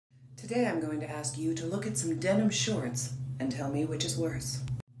Today I'm going to ask you to look at some denim shorts and tell me which is worse.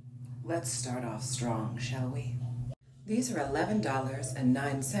 Let's start off strong, shall we? These are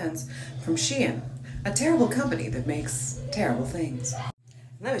 $11.09 from Shein, a terrible company that makes terrible things.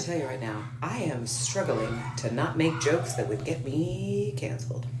 Let me tell you right now, I am struggling to not make jokes that would get me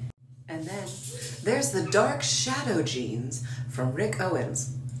canceled. And then there's the dark shadow jeans from Rick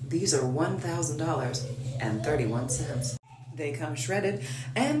Owens. These are $1,000.31. They come shredded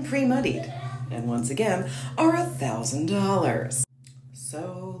and pre-muddied, and once again are $1,000.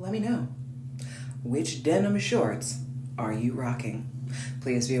 So let me know, which denim shorts are you rocking?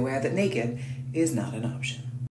 Please be aware that naked is not an option.